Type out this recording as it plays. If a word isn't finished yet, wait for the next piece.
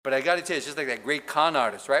But I got to tell you, it's just like that great con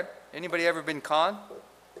artist, right? Anybody ever been conned?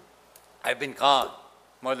 I've been conned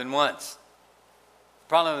more than once. The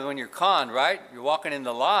problem is when you're conned, right? You're walking in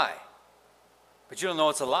the lie. But you don't know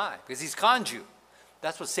it's a lie because he's conned you.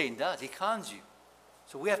 That's what Satan does. He cons you.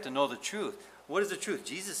 So we have to know the truth. What is the truth?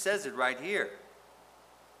 Jesus says it right here.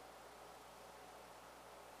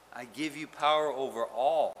 I give you power over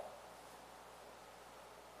all.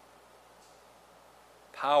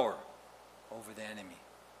 Power over the enemy.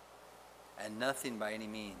 And nothing by any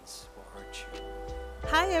means will hurt you.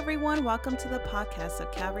 Hi everyone, welcome to the podcast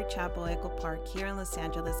of Calvary Chapel Echo Park here in Los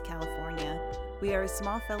Angeles, California. We are a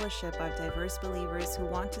small fellowship of diverse believers who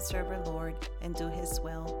want to serve our Lord and do His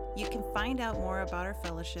will. You can find out more about our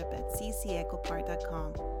fellowship at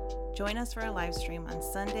ccechopark.com. Join us for our live stream on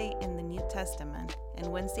Sunday in the New Testament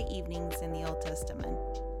and Wednesday evenings in the Old Testament.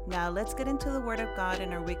 Now let's get into the Word of God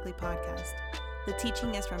in our weekly podcast. The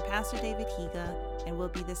teaching is from Pastor David Higa and will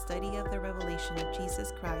be the study of the revelation of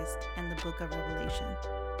Jesus Christ and the book of Revelation.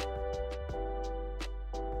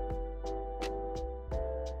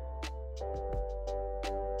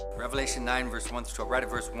 Revelation 9, verse 1 through 12, right at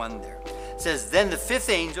verse 1 there. It says, Then the fifth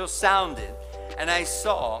angel sounded, and I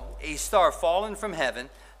saw a star fallen from heaven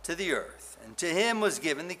to the earth, and to him was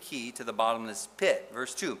given the key to the bottomless pit.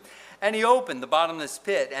 Verse 2, And he opened the bottomless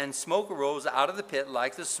pit, and smoke arose out of the pit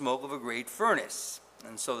like the smoke of a great furnace.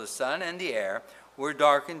 And so the sun and the air were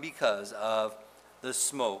darkened because of the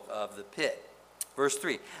smoke of the pit. Verse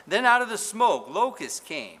 3, Then out of the smoke locusts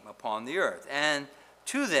came upon the earth, and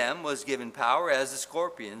to them was given power as the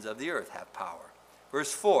scorpions of the earth have power.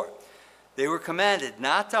 Verse 4, They were commanded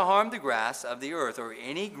not to harm the grass of the earth or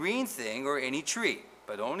any green thing or any tree,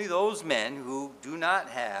 but only those men who do not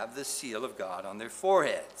have the seal of God on their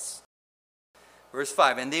foreheads. Verse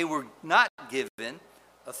 5, And they were not given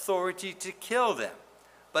authority to kill them,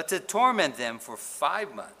 but to torment them for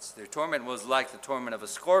 5 months. Their torment was like the torment of a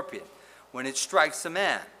scorpion when it strikes a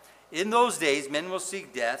man. In those days men will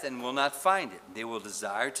seek death and will not find it. They will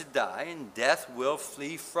desire to die, and death will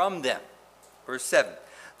flee from them. Verse 7,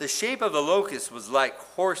 The shape of the locust was like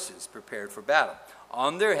horses prepared for battle.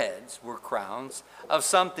 On their heads were crowns of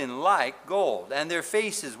something like gold, and their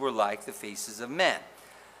faces were like the faces of men.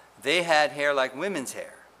 They had hair like women's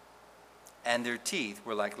hair, and their teeth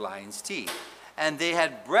were like lions' teeth. And they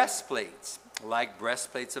had breastplates like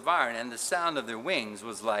breastplates of iron, and the sound of their wings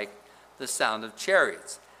was like the sound of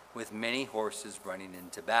chariots, with many horses running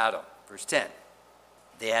into battle. Verse 10,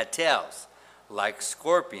 They had tails like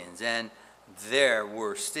scorpions, and there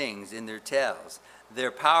were stings in their tails.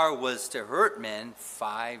 Their power was to hurt men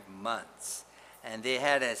 5 months. And they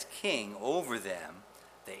had as king over them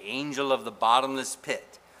the angel of the bottomless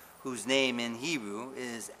pit, whose name in Hebrew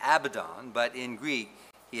is Abaddon, but in Greek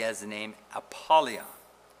he has the name Apollyon.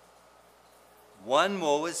 One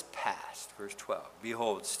woe is past, verse 12.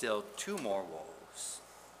 Behold, still 2 more woes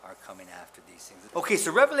are coming after these things. Okay,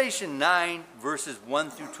 so Revelation 9, verses 1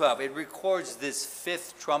 through 12, it records this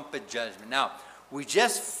 5th trumpet judgment. Now, we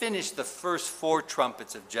just finished the first 4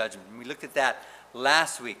 trumpets of judgment. We looked at that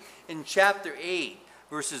last week. In chapter 8,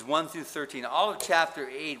 verses 1 through 13, all of chapter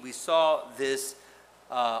 8, we saw this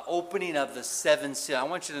opening of the 7 seals. I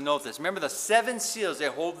want you to note this. Remember, the 7 seals, they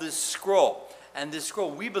hold this scroll. And this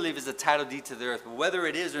scroll, we believe, is the title deed to the earth. But whether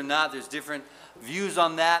it is or not, there's different views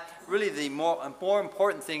on that. Really, the more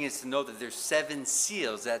important thing is to know that there's 7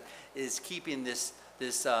 seals that is keeping this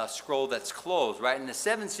scroll that's closed, right? And the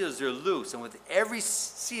 7 seals, they're loose. And with every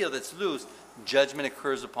seal that's loose, judgment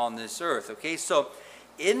occurs upon this earth, okay? So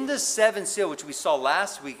in the 7th seal, which we saw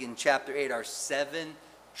last week in chapter 8, are 7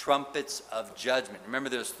 trumpets of judgment. Remember,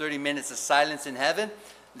 there's 30 minutes of silence in heaven.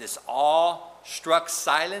 This awe-struck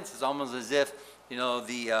silence is almost as if,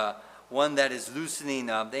 the one that is loosening,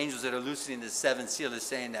 the angels that are loosening the 7th seal is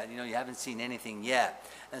saying that, you haven't seen anything yet.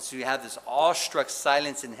 And so you have this awe-struck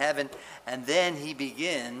silence in heaven, and then he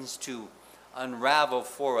begins to unravel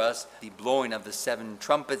for us the blowing of the 7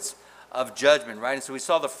 trumpets of judgment, right? And so we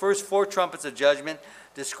saw the first 4 trumpets of judgment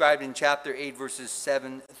described in chapter 8, verses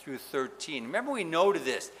 7 through 13. Remember, we noted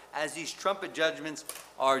this. As these trumpet judgments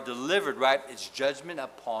are delivered, right, it's judgment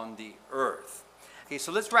upon the earth. Okay,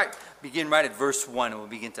 so let's begin right at verse 1, and we'll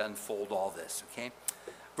begin to unfold all this, okay?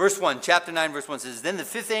 Verse 1, chapter 9, verse 1 says, Then the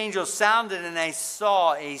 5th angel sounded, and I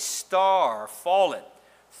saw a star fallen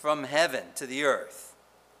from heaven to the earth.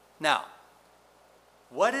 Now,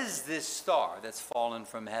 what is this star that's fallen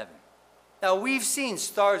from heaven? Now, we've seen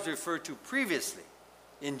stars referred to previously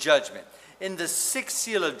in judgment. In the 6th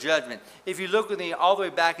seal of judgment, if you look with me all the way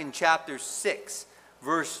back in chapter 6,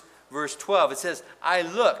 verse 12, it says, I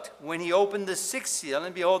looked when he opened the 6th seal,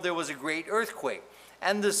 and behold, there was a great earthquake.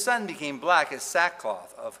 And the sun became black as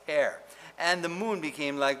sackcloth of hair, and the moon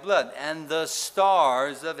became like blood, and the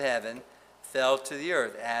stars of heaven fell to the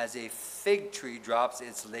earth, as a fig tree drops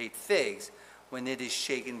its late figs when it is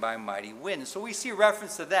shaken by mighty wind. So we see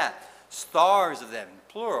reference to that. Stars of heaven,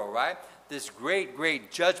 plural, right? This great,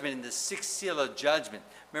 great judgment in the sixth seal of judgment.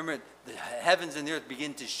 Remember, the heavens and the earth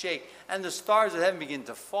begin to shake, and the stars of heaven begin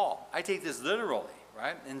to fall. I take this literally,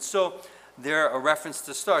 right? And so they're a reference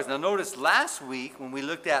to stars. Now notice last week when we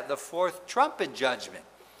looked at the fourth trumpet judgment,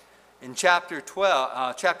 in chapter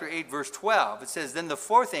 8, verse 12, it says, "Then the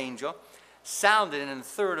fourth angel sounded, and a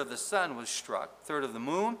third of the sun was struck, a third of the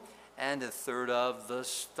moon, and a third of the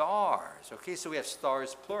stars." Okay, so we have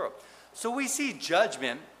stars plural. So we see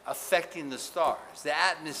judgment affecting the stars, the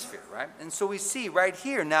atmosphere, right? And so we see right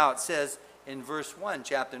here, now it says in verse 1,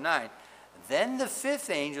 chapter 9, "Then the fifth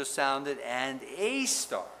angel sounded, and a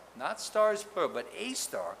star," not stars plural, but a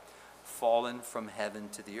star, "fallen from heaven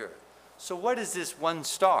to the earth." So what is this one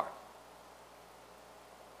star?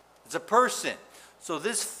 It's a person. So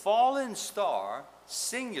this fallen star,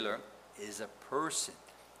 singular, is a person.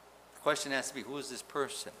 The question has to be, who is this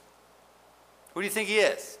person? Who do you think he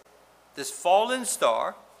is? This fallen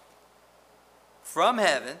star from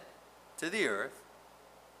heaven to the earth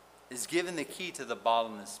is given the key to the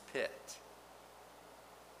bottomless pit.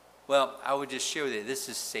 Well, I would just share with you, this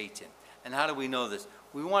is Satan. And how do we know this?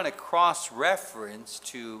 We want to cross-reference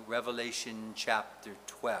to Revelation chapter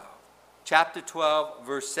 12. Chapter 12,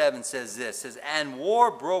 verse 7 says this, says, "And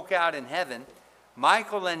war broke out in heaven.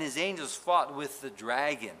 Michael and his angels fought with the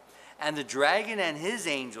dragon. And the dragon and his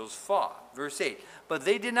angels fought." Verse 8, "But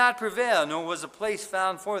they did not prevail, nor was a place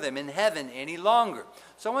found for them in heaven any longer."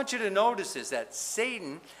 So I want you to notice this, that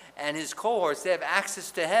Satan and his cohorts, they have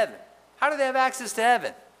access to heaven. How do they have access to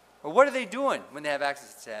heaven? Or what are they doing when they have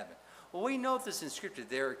access to heaven? Well, we note this in Scripture.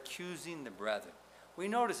 They're accusing the brethren. We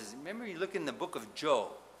notice this. Remember, you look in the book of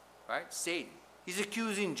Job, right? Satan. He's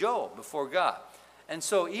accusing Job before God. And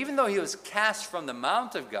so even though he was cast from the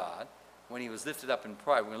mount of God, when he was lifted up in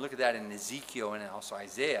pride, we're going to look at that in Ezekiel and also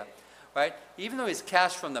Isaiah, right? Even though he's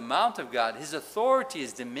cast from the mount of God, his authority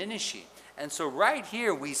is diminishing. And so right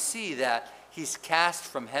here we see that he's cast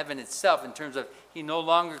from heaven itself in terms of he no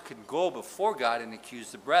longer could go before God and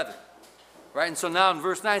accuse the brethren. Right? And so now in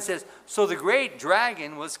verse 9 it says, "So the great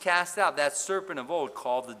dragon was cast out, that serpent of old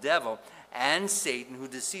called the devil and Satan, who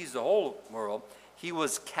deceives the whole world. He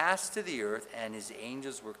was cast to the earth, and his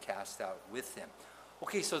angels were cast out with him."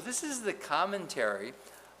 Okay, so this is the commentary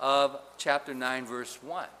of chapter 9, verse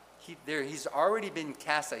 1. He's already been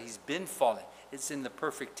cast out. He's been fallen. It's in the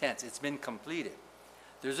perfect tense. It's been completed.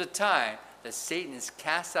 There's a time that Satan is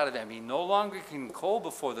cast out of him. He no longer can go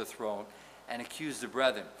before the throne and accuse the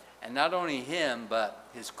brethren. And not only him, but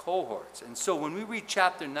his cohorts. And so when we read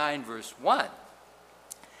chapter 9, verse 1,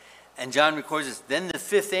 and John records this, "Then the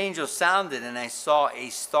fifth angel sounded, and I saw a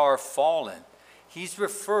star fallen." He's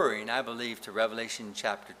referring, I believe, to Revelation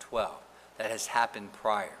chapter 12. That has happened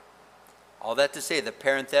prior. All that to say, the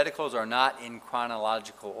parentheticals are not in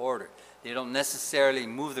chronological order. They don't necessarily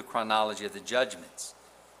move the chronology of the judgments.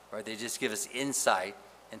 Right? They just give us insight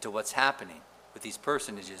into what's happening with these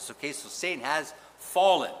personages. Okay, so Satan has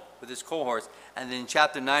fallen with his cohorts. And then in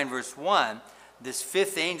chapter 9, verse 1, "This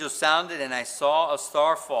fifth angel sounded, and I saw a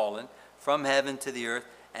star fallen from heaven to the earth,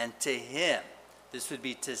 and to him," this would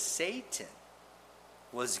be to Satan,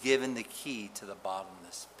 "was given the key to the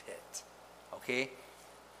bottomless pit." Okay?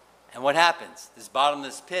 And what happens? This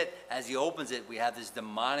bottomless pit, as he opens it, we have this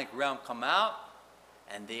demonic realm come out,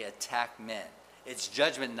 and they attack men. It's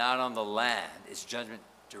judgment not on the land, it's judgment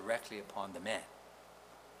directly upon the men.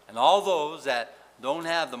 And all those that don't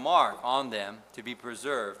have the mark on them to be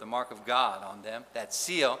preserved, the mark of God on them, that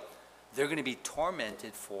seal, they're going to be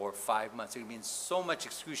tormented for 5 months. They're going to be in so much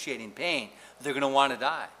excruciating pain, they're going to want to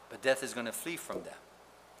die, but death is going to flee from them.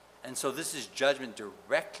 And so this is judgment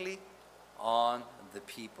directly on the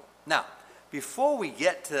people. Now, before we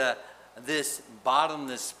get to this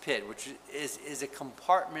bottomless pit, which is a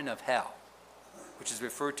compartment of hell, which is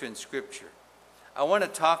referred to in Scripture, I want to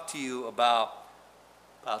talk to you about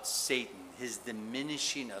Satan, his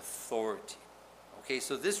diminishing authority. Okay,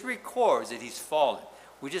 so this records that he's fallen.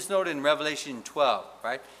 We just noted in Revelation 12,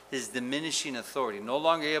 right? His diminishing authority, no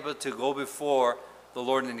longer able to go before the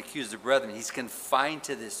Lord and accuse the brethren. He's confined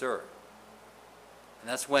to this earth. And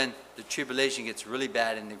that's when the tribulation gets really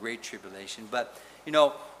bad in the Great Tribulation. But, you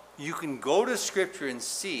know, you can go to Scripture and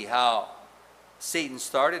see how Satan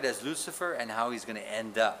started as Lucifer and how he's going to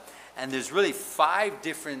end up. And there's really 5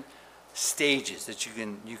 different stages that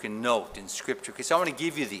you can note in Scripture. Okay, so I want to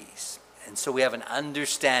give you these. And so we have an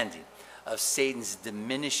understanding of Satan's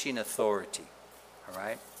diminishing authority. All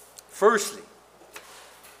right? Firstly,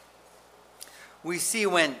 we see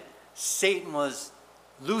when Satan was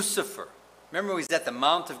Lucifer. Remember, he's at the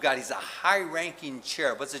Mount of God. He's a high-ranking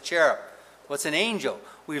cherub. What's a cherub? What's an angel?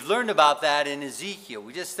 We've learned about that in Ezekiel.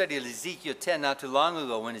 We just studied Ezekiel 10 not too long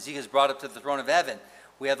ago when Ezekiel's brought up to the throne of heaven.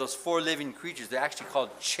 We have those 4 living creatures. They're actually called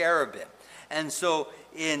cherubim. And so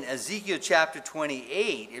in Ezekiel chapter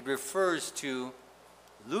 28, it refers to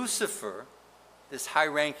Lucifer, this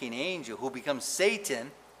high-ranking angel who becomes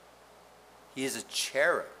Satan. He is a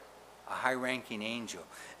cherub, a high-ranking angel.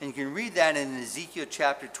 And you can read that in Ezekiel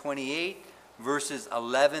chapter 28, verses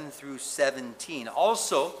 11 through 17.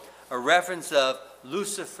 Also, a reference of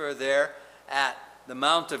Lucifer there at the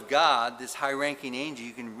Mount of God, this high-ranking angel,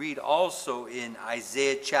 you can read also in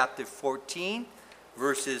Isaiah chapter 14,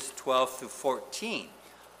 verses 12 through 14.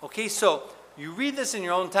 Okay, so you read this in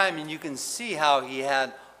your own time and you can see how he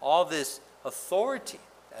had all this authority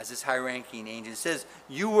as this high-ranking angel. It says,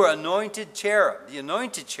 you were anointed cherub, the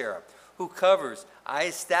anointed cherub who covers. I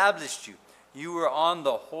established you. You were on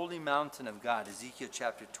the holy mountain of God. Ezekiel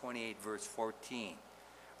chapter 28, verse 14.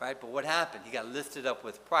 Right? But what happened? He got lifted up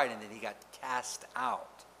with pride and then he got cast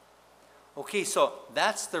out. Okay, so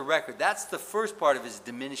that's the record. That's the first part of his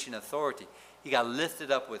diminishing authority. He got lifted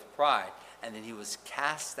up with pride and then he was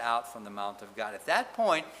cast out from the Mount of God. At that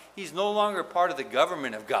point, he's no longer part of the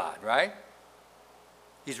government of God, right?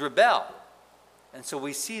 He's rebelled. And so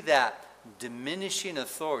we see that diminishing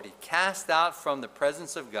authority, cast out from the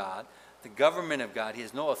presence of God, the government of God. He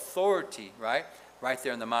has no authority, right? Right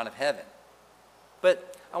there in the Mount of Heaven.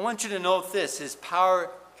 But I want you to note this. His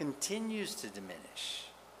power continues to diminish.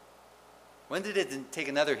 When did it take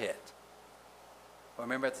another hit? Well,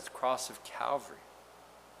 remember at the cross of Calvary.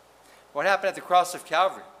 What happened at the cross of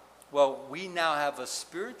Calvary? Well, we now have a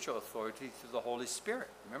spiritual authority through the Holy Spirit.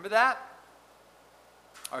 Remember that?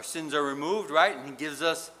 Our sins are removed, right? And he gives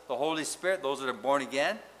us the Holy Spirit. Those that are born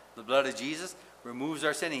again, the blood of Jesus removes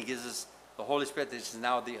our sin. He gives us the Holy Spirit, which is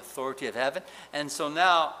now the authority of heaven. And so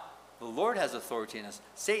now the Lord has authority in us.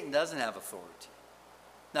 Satan doesn't have authority.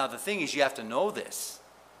 Now the thing is, you have to know this.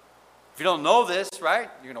 If you don't know this, right,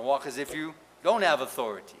 you're going to walk as if you don't have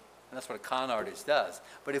authority. And that's what a con artist does.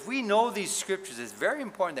 But if we know these scriptures, it's very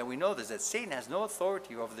important that we know this, that Satan has no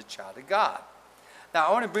authority over the child of God. Now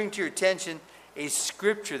I want to bring to your attention a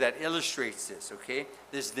scripture that illustrates this, okay?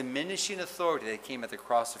 This diminishing authority that came at the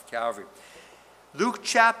cross of Calvary. Luke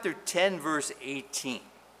chapter 10, verse 18.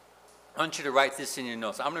 I want you to write this in your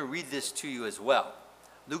notes. I'm going to read this to you as well.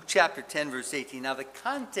 Luke chapter 10, verse 18. Now the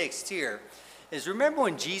context here is, remember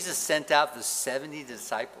when Jesus sent out the 70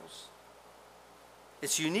 disciples?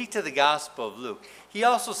 It's unique to the Gospel of Luke. He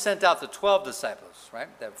also sent out the 12 disciples, right,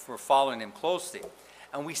 that were following him closely.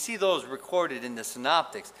 And we see those recorded in the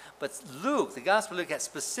synoptics. But Luke, the Gospel of Luke,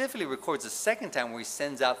 specifically records the second time where he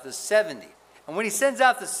sends out the 70. And when he sends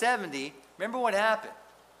out the 70, remember what happened?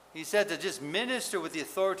 He said to just minister with the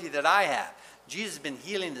authority that I have. Jesus has been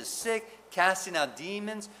healing the sick, casting out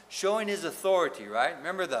demons, showing his authority, right?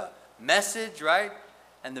 Remember the message, right?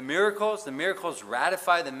 And the miracles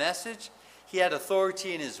ratify the message. He had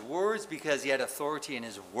authority in his words because he had authority in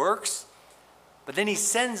his works. But then he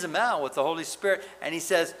sends them out with the Holy Spirit and he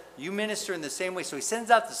says, you minister in the same way. So he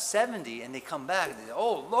sends out the 70 and they come back and they say,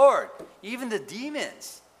 oh Lord, even the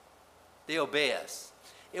demons, they obey us.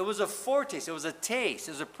 It was a foretaste, it was a taste,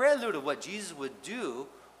 it was a prelude of what Jesus would do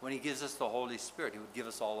when he gives us the Holy Spirit. He would give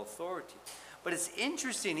us all authority. But it's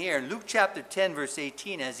interesting here in Luke chapter 10, verse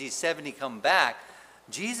 18, as these 70 come back,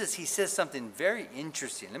 Jesus, he says something very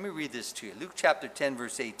interesting. Let me read this to you. Luke chapter 10,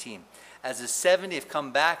 verse 18. As the 70 have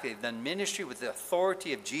come back, they've done ministry with the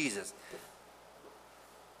authority of Jesus.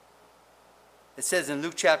 It says in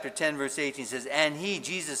Luke chapter 10, verse 18, it says, and he,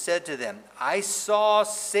 Jesus, said to them, I saw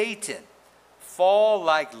Satan fall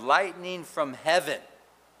like lightning from heaven.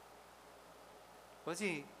 What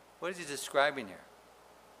is he describing here?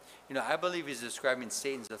 You know, I believe he's describing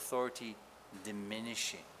Satan's authority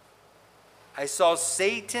diminishing. I saw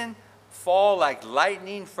Satan fall like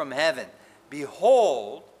lightning from heaven.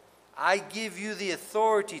 Behold, I give you the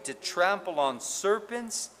authority to trample on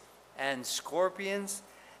serpents and scorpions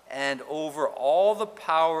and over all the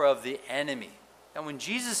power of the enemy. And when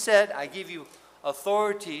Jesus said, I give you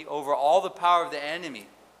authority over all the power of the enemy,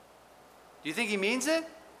 do you think he means it?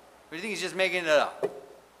 Or do you think he's just making it up?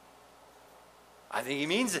 I think he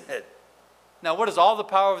means it. Now, what does all the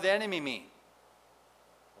power of the enemy mean?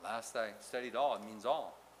 Last I studied all, it means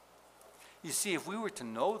all. You see, if we were to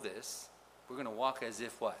know this, we're going to walk as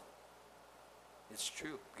if what? It's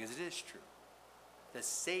true, because it is true. That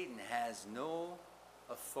Satan has no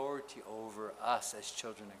authority over us as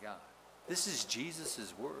children of God. This is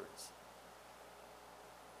Jesus' words.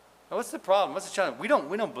 Now, what's the problem? What's the challenge? We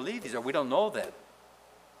don't believe these, or we don't know them.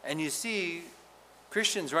 And you see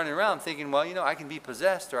Christians running around thinking, well, I can be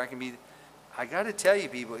possessed, or I can be... I got to tell you,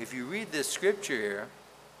 people, if you read this scripture here,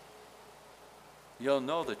 you'll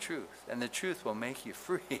know the truth, and the truth will make you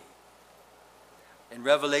free. In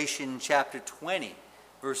Revelation chapter 20,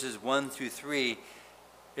 verses 1 through 3,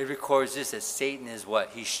 it records this, that Satan is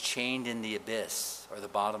what? He's chained in the abyss, or the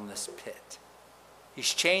bottomless pit.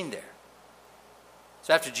 He's chained there.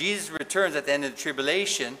 So after Jesus returns at the end of the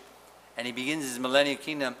tribulation, and he begins his millennial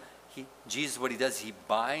kingdom, Jesus, what he does, he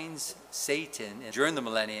binds Satan during the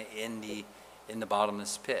millennia in the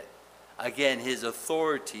bottomless pit. Again, his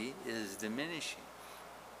authority is diminishing.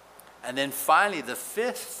 And then finally, the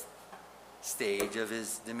fifth stage of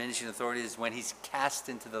his diminishing authority is when he's cast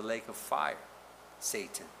into the lake of fire,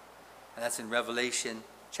 Satan. And that's in Revelation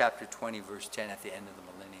chapter 20, verse 10, at the end of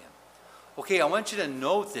the millennium. Okay, I want you to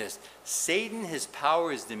note this. Satan, his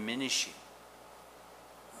power is diminishing.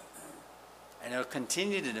 And it'll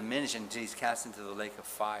continue to diminish until he's cast into the lake of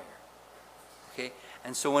fire. Okay?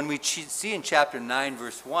 And so when we see in chapter 9,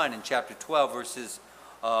 verse 1, and chapter 12, verses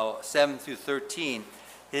 7 through 13,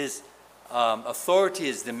 his authority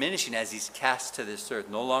is diminishing as he's cast to this earth,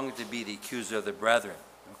 no longer to be the accuser of the brethren.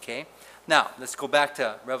 Okay? Now, let's go back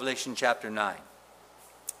to Revelation chapter 9.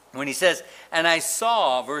 When he says, and I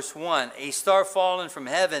saw, verse 1, a star fallen from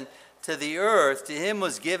heaven to the earth. To him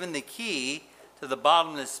was given the key to the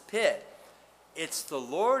bottomless pit. It's the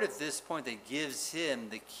Lord at this point that gives him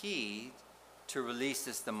the key to release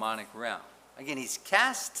this demonic realm. Again, he's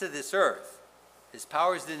cast to this earth. His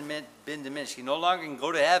power has been diminished. He no longer can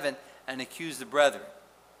go to heaven and accuse the brethren.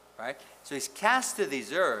 Right? So he's cast to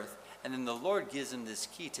this earth, and then the Lord gives him this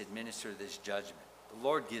key to administer this judgment. The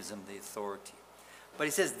Lord gives him the authority. But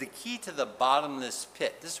he says the key to the bottomless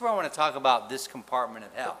pit. This is where I want to talk about this compartment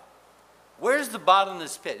of hell. Where's the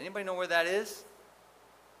bottomless pit? Anybody know where that is?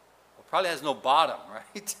 Well, probably has no bottom,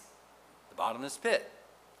 right? The bottomless pit.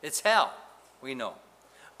 It's hell, we know.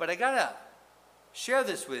 But I got to share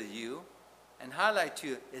this with you and highlight to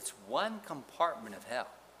you, it's one compartment of hell.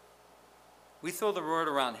 We throw the word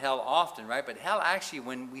around hell often, right? But hell actually,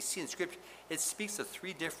 when we see in Scripture, it speaks of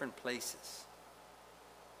three different places.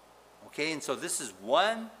 Okay, and so this is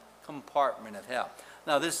one compartment of hell.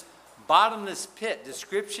 Now this bottomless pit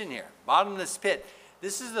description here, bottomless pit,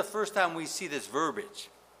 this is the first time we see this verbiage.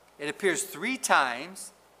 It appears 3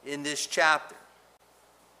 times in this chapter.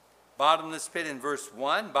 Bottomless pit in verse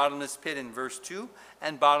 1, bottomless pit in verse 2,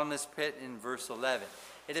 and bottomless pit in verse 11.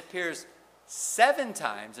 It appears 7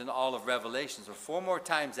 times in all of Revelation, or 4 more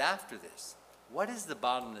times after this. What is the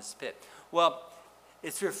bottomless pit? Well,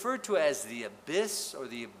 it's referred to as the abyss or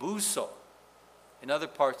the abuso in other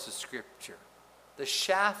parts of Scripture, the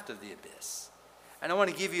shaft of the abyss. And I want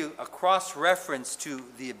to give you a cross-reference to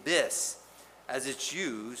the abyss as it's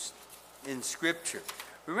used in Scripture.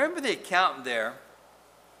 Remember the account there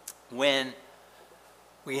when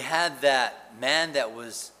we had that man that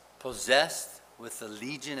was possessed with the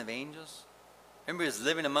legion of angels? Remember he was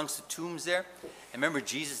living amongst the tombs there? And remember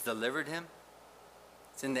Jesus delivered him?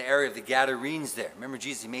 It's in the area of the Gadarenes there. Remember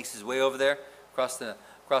Jesus, he makes his way over there, across the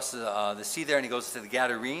sea there, and he goes to the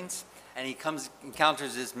Gadarenes, and he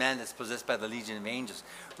encounters this man that's possessed by the legion of angels.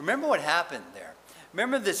 Remember what happened there?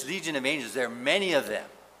 Remember this legion of angels, there are many of them.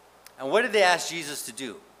 And what did they ask Jesus to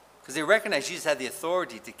do? Because they recognized Jesus had the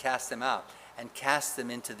authority to cast them out and cast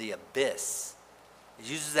them into the abyss. It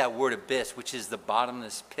uses that word abyss, which is the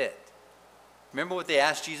bottomless pit. Remember what they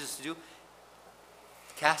asked Jesus to do?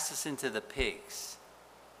 Cast us into the pigs.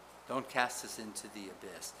 Don't cast us into the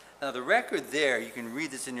abyss. Now the record there, you can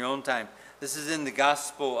read this in your own time. This is in the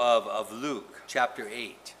Gospel of Luke, chapter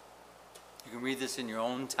 8. You can read this in your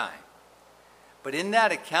own time. But in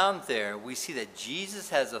that account there, we see that Jesus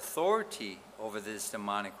has authority over this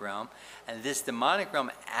demonic realm. And this demonic realm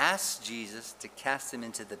asks Jesus to cast him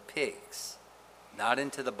into the pigs, not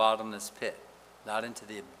into the bottomless pit, not into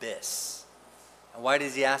the abyss. And why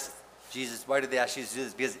does he ask Jesus, why did they ask Jesus to do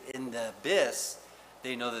this? Because in the abyss,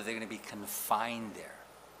 they know that they're going to be confined there.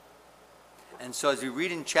 And so as we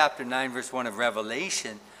read in chapter 9, verse 1 of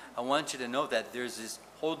Revelation, I want you to know that there's this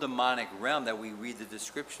whole demonic realm that we read the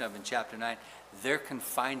description of in chapter 9. They're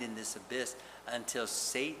confined in this abyss until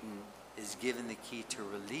Satan is given the key to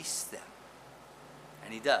release them.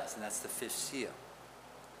 And he does, and that's the 5th seal.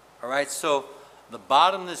 All right, so the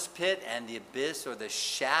bottomless pit and the abyss, or the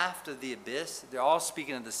shaft of the abyss, they're all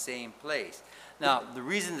speaking of the same place. Now, the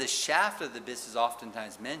reason the shaft of the abyss is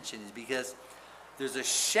oftentimes mentioned is because there's a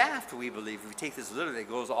shaft, we believe, if we take this literally, that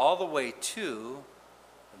goes all the way to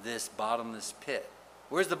this bottomless pit.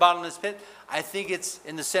 Where's the bottomless pit? I think it's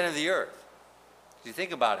in the center of the earth. You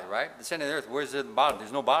think about it, right? The center of the earth, where's the bottom?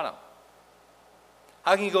 There's no bottom.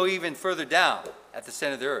 How can you go even further down at the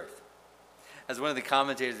center of the earth? As one of the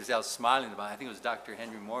commentators I was smiling about, I think it was Dr.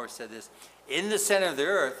 Henry Morris said this, in the center of the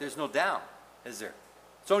earth, there's no down, is there?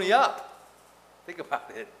 It's only up. Think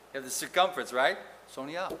about it. You have the circumference, right? It's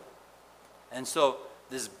only up. And so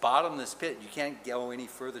this bottomless pit, you can't go any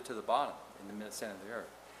further to the bottom in the center of the earth.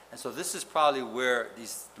 And so this is probably where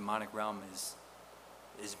this demonic realm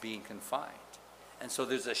is being confined. And so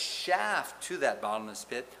there's a shaft to that bottomless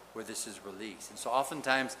pit where this is released. And so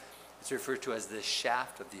oftentimes it's referred to as the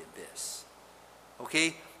shaft of the abyss.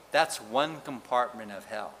 Okay? That's one compartment of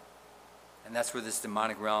hell. And that's where this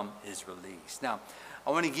demonic realm is released. Now,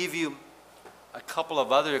 I want to give you a couple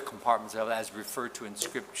of other compartments of it as referred to in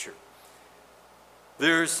Scripture.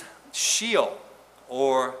 There's Sheol,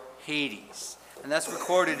 or Hades. And that's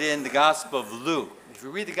recorded in the Gospel of Luke. If you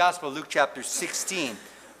read the Gospel of Luke chapter 16,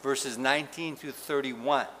 verses 19 through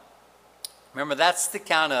 31. Remember, that's the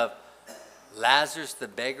account of Lazarus the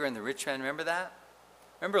beggar and the rich man. Remember that?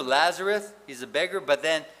 Remember Lazarus? He's a beggar, but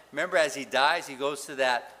then remember as he dies, he goes to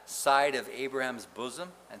that side of Abraham's bosom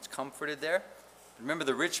and is comforted there. Remember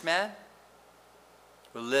the rich man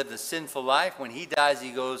who lived a sinful life? When he dies,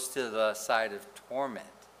 he goes to the side of torment.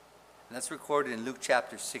 And that's recorded in Luke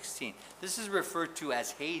chapter 16. This is referred to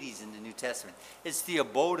as Hades in the New Testament. It's the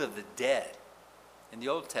abode of the dead in the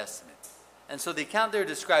Old Testament. And so the account there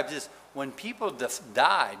describes this. When people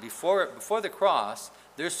died before the cross,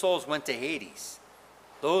 their souls went to Hades.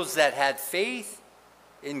 Those that had faith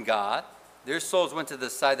in God, their souls went to the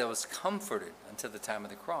side that was comforted until the time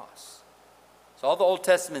of the cross. So all the Old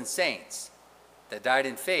Testament saints that died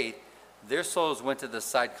in faith, their souls went to the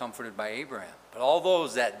side comforted by Abraham. But all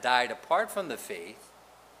those that died apart from the faith,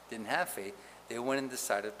 didn't have faith, they went in the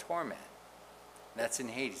side of torment. That's in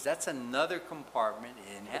Hades. That's another compartment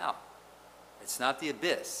in hell. It's not the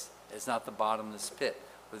abyss. It's not the bottomless pit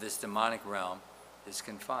where this demonic realm is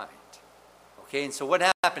confined. Okay, and so what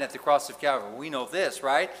happened at the cross of Calvary? Well, we know this,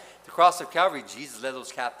 right? The cross of Calvary, Jesus led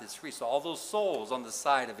those captives free. So all those souls on the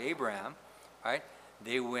side of Abraham, right,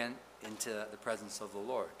 they went into the presence of the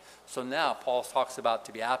Lord. So now Paul talks about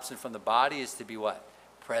to be absent from the body is to be what?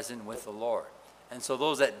 Present with the Lord. And so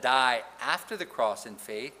those that die after the cross in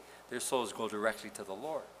faith, their souls go directly to the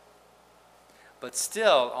Lord. But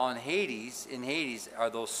still, in Hades are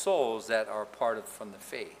those souls that are part of from the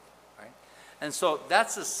faith, right? And so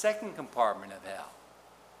that's the second compartment of hell,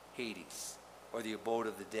 Hades, or the abode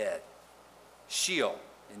of the dead, Sheol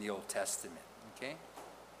in the Old Testament, okay?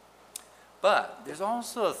 But there's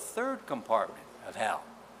also a third compartment of hell,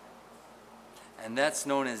 and that's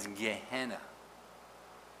known as Gehenna.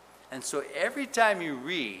 And so every time you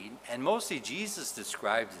read, and mostly Jesus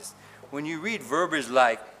describes this, when you read verbiage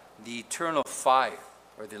like the eternal fire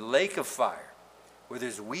or the lake of fire, where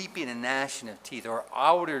there's weeping and gnashing of teeth, or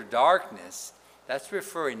outer darkness, that's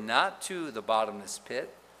referring not to the bottomless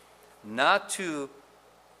pit, not to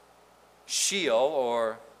Sheol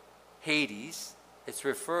or Hades. It's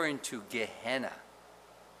referring to Gehenna.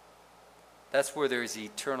 That's where there is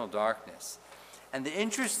eternal darkness. And the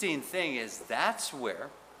interesting thing is that's where,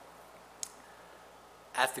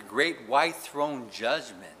 at the great white throne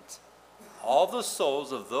judgment, all the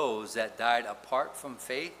souls of those that died apart from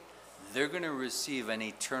faith, they're going to receive an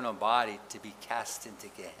eternal body to be cast into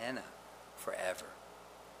Gehenna forever.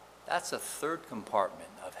 That's a third compartment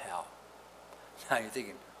of hell. Now you're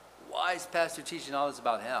thinking, why is Pastor teaching all this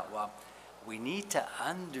about hell? Well, we need to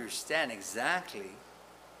understand exactly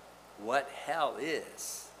what hell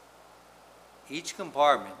is. Each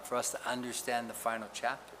compartment for us to understand the final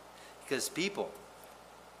chapter. Because people,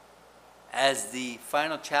 as the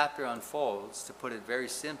final chapter unfolds, to put it very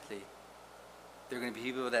simply, there are going to be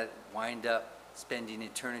people that wind up spending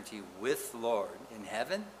eternity with the Lord in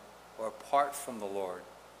heaven or apart from the Lord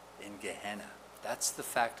in Gehenna. That's the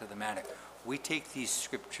fact of the matter. We take these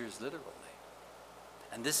scriptures literally.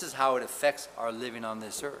 And this is how it affects our living on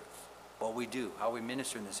this earth. What we do, how we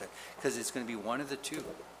minister in this earth. Because it's going to be one of the two.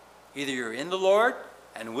 Either you're in the Lord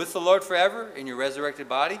and with the Lord forever in your resurrected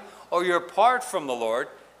body, or you're apart from the Lord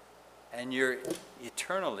and you're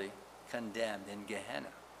eternally condemned in Gehenna.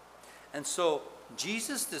 And so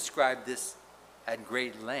Jesus described this at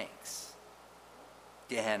great lengths.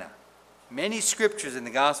 Gehenna. Many scriptures in the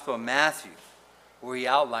Gospel of Matthew where he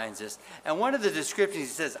outlines this. And one of the descriptions, he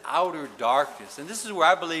says outer darkness. And this is where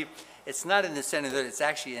I believe it's not in the center of the earth, it's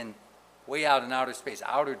actually in way out in outer space,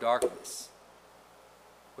 outer darkness,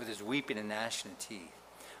 where there's weeping and gnashing of teeth.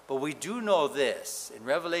 But we do know this, in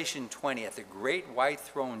Revelation 20, at the great white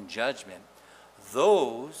throne judgment,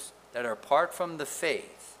 those that are apart from the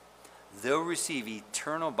faith, they'll receive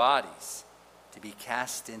eternal bodies to be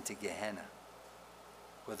cast into Gehenna,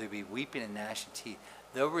 where there be weeping and gnashing teeth.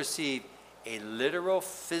 They'll receive a literal,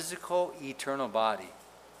 physical, eternal body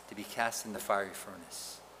to be cast in the fiery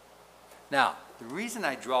furnace. Now, the reason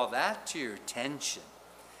I draw that to your attention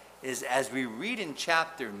is as we read in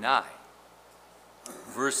chapter 9,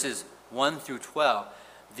 verses 1 through 12,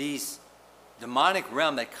 these demonic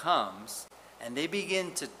realm that comes, and they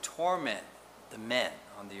begin to torment the men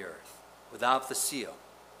on the earth without the seal.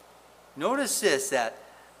 Notice this, that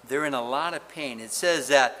they're in a lot of pain. It says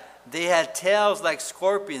that they had tails like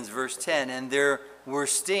scorpions, verse 10, and there were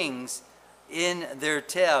stings in their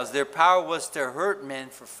tails. Their power was to hurt men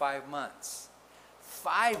for 5 months.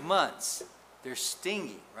 5 months, they're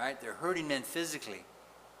stinging, right? They're hurting men physically,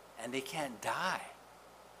 and they can't die.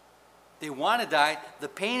 They want to die. The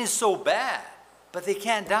pain is so bad, but they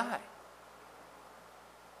can't die.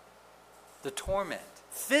 The torment,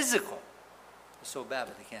 physical, is so bad,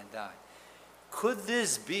 but they can't die. Could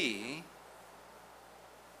this be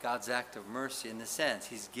God's act of mercy in the sense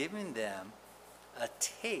He's giving them a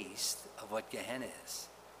taste of what Gehenna is?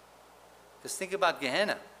 Just think about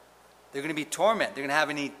Gehenna. They're going to be tormented. They're going to have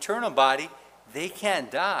an eternal body. They can't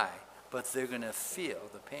die, but they're going to feel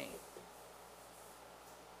the pain.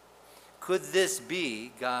 Could this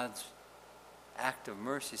be God's act of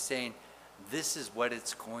mercy saying, this is what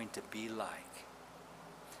it's going to be like?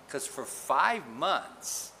 Because for 5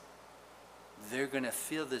 months, they're going to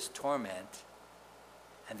feel this torment,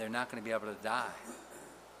 and they're not going to be able to die,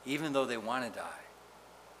 even though they want to die.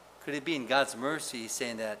 Could it be in God's mercy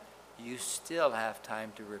saying that you still have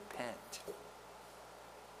time to repent?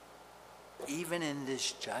 Even in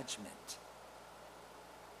this judgment,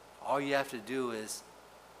 all you have to do is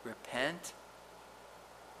repent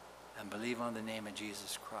and believe on the name of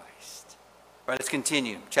Jesus Christ. All right, let's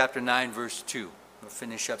continue. Chapter 9, verse 2. We'll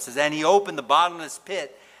finish up. It says, and he opened the bottomless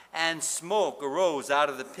pit, and smoke arose out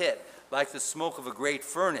of the pit, like the smoke of a great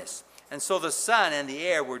furnace. And so the sun and the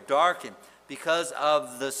air were darkened because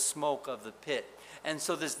of the smoke of the pit. And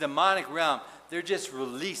so this demonic realm, they're just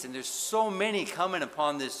released. And there's so many coming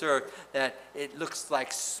upon this earth that it looks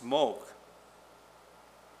like smoke.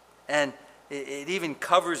 And it even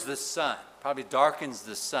covers the sun, probably darkens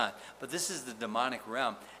the sun. But this is the demonic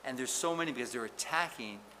realm. And there's so many because they're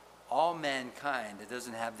attacking all mankind that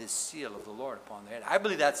doesn't have this seal of the Lord upon their head. I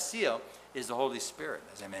believe that seal is the Holy Spirit,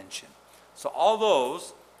 as I mentioned. So all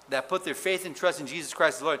those that put their faith and trust in Jesus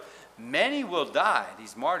Christ the Lord, many will die,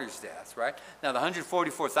 these martyrs' deaths, right? Now the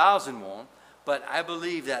 144,000 won't, but I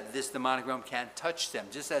believe that this demonic realm can't touch them,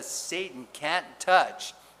 just as Satan can't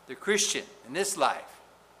touch the Christian in this life,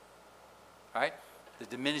 right? The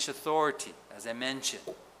diminished authority, as I mentioned,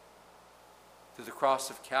 through the cross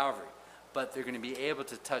of Calvary. But they're going to be able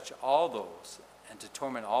to touch all those and to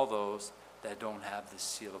torment all those that don't have the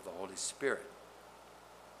seal of the Holy Spirit.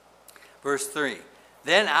 Verse 3,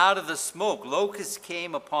 then out of the smoke locusts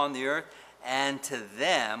came upon the earth, and to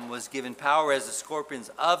them was given power as the scorpions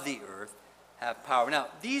of the earth have power. Now,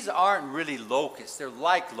 these aren't really locusts. They're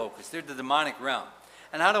like locusts. They're the demonic realm.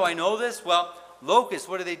 And how do I know this? Well, locusts,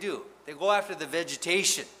 what do? They go after the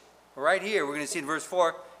vegetation. Right here, we're going to see in verse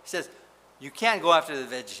 4, he says, you can't go after the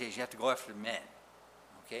vegetation. You have to go after men.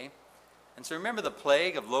 Okay? And so remember the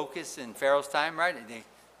plague of locusts in Pharaoh's time, right?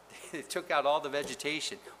 They took out all the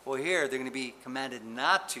vegetation. Well, here they're going to be commanded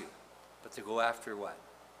not to, but to go after what?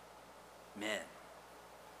 Men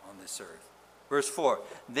on this earth. Verse 4,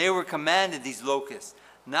 they were commanded, these locusts,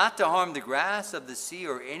 not to harm the grass of the sea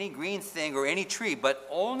or any green thing or any tree, but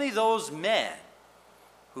only those men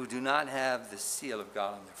who do not have the seal of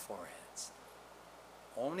God on their foreheads.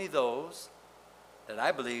 Only those that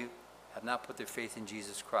I believe have not put their faith in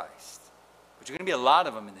Jesus Christ. But you're going to be a lot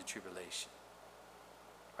of them in the tribulation.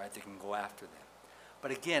 Right? They can go after them.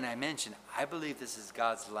 But again, I mentioned, I believe this is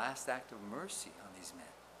God's last act of mercy on these men.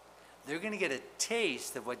 They're going to get a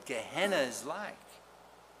taste of what Gehenna is like.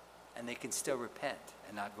 And they can still repent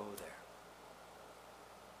and not go there.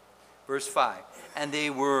 Verse 5, and they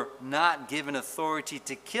were not given authority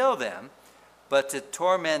to kill them, but to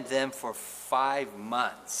torment them for 5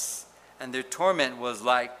 months. And their torment was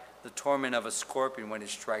like the torment of a scorpion when it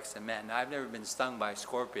strikes a man. Now, I've never been stung by a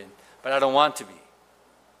scorpion, but I don't want to be.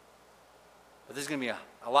 But this is going to be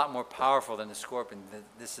a lot more powerful than a scorpion.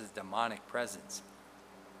 This is demonic presence.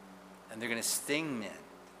 And they're going to sting men.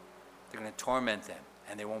 They're going to torment them,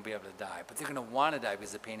 and they won't be able to die. But they're going to want to die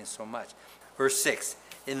because the pain is so much. Verse 6,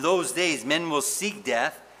 in those days men will seek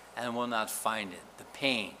death and will not find it. The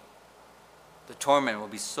pain, the torment will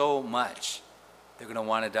be so much, they're going to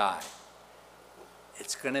want to die.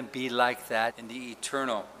 It's going to be like that in the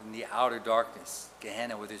eternal, in the outer darkness,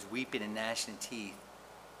 Gehenna, where there's weeping and gnashing teeth.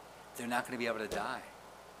 they're not going to be able to die.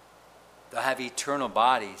 They'll have eternal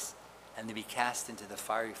bodies, and they'll be cast into the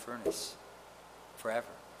fiery furnace forever.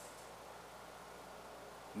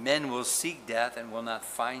 Men will seek death and will not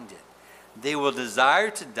find it. They will desire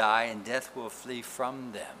to die, and death will flee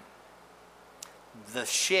from them. The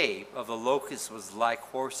shape of the locust was like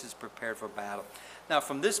horses prepared for battle. Now,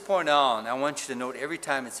 from this point on, I want you to note every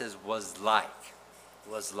time it says was like.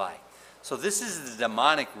 Was like. So this is the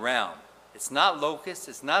demonic realm. It's not locust,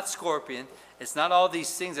 it's not scorpion, it's not all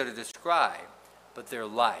these things that are described, but they're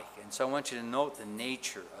like. And so I want you to note the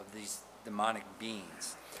nature of these demonic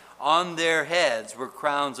beings. On their heads were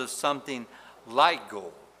crowns of something like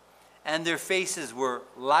gold, and their faces were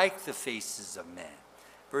like the faces of men.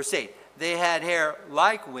 Verse 8, they had hair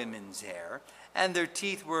like women's hair, and their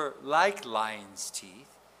teeth were like lions'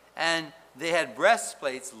 teeth, and they had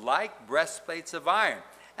breastplates like breastplates of iron,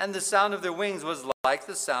 and the sound of their wings was like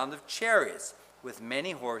the sound of chariots, with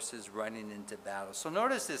many horses running into battle. So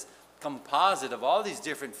notice this composite of all these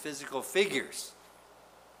different physical figures.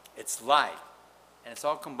 It's like, and it's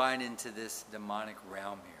all combined into this demonic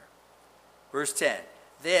realm here. Verse 10,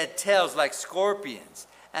 they had tails like scorpions,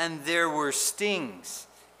 and there were stings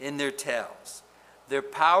in their tails. Their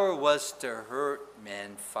power was to hurt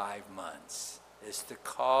men 5 months. It's to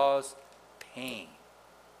cause pain,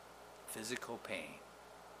 physical pain,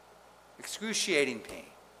 excruciating pain.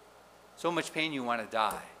 So much pain you want to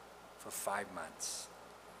die for 5 months.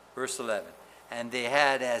 Verse 11, and they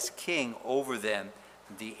had as king over them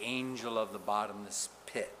the angel of the bottomless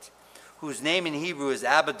pit, whose name in Hebrew is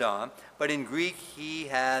Abaddon, but in Greek he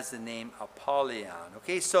has the name Apollyon.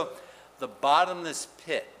 Okay, so the bottomless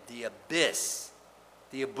pit, the abyss,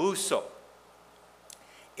 the abuso,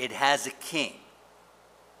 it has a king.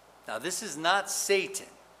 Now this is not Satan.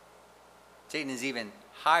 Satan is even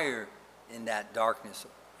higher in that darkness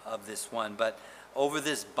of this one, but over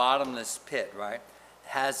this bottomless pit, right,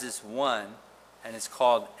 has this one, and it's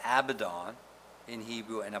called Abaddon in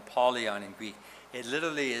Hebrew and Apollyon in Greek. It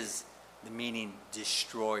literally is the meaning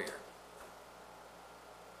destroyer.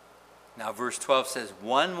 Now verse 12 says,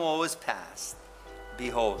 one woe is past.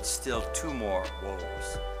 Behold, still 2 more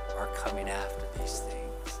woes are coming after these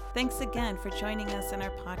things. Thanks again for joining us in our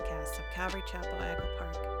podcast of Calvary Chapel, Echo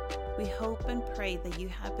Park. We hope and pray that you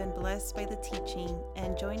have been blessed by the teaching,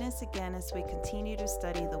 and join us again as we continue to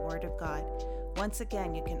study the Word of God. Once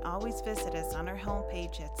again, you can always visit us on our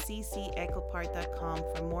homepage at ccechopark.com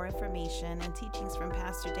for more information and teachings from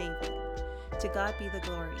Pastor David. To God be the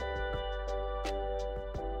glory.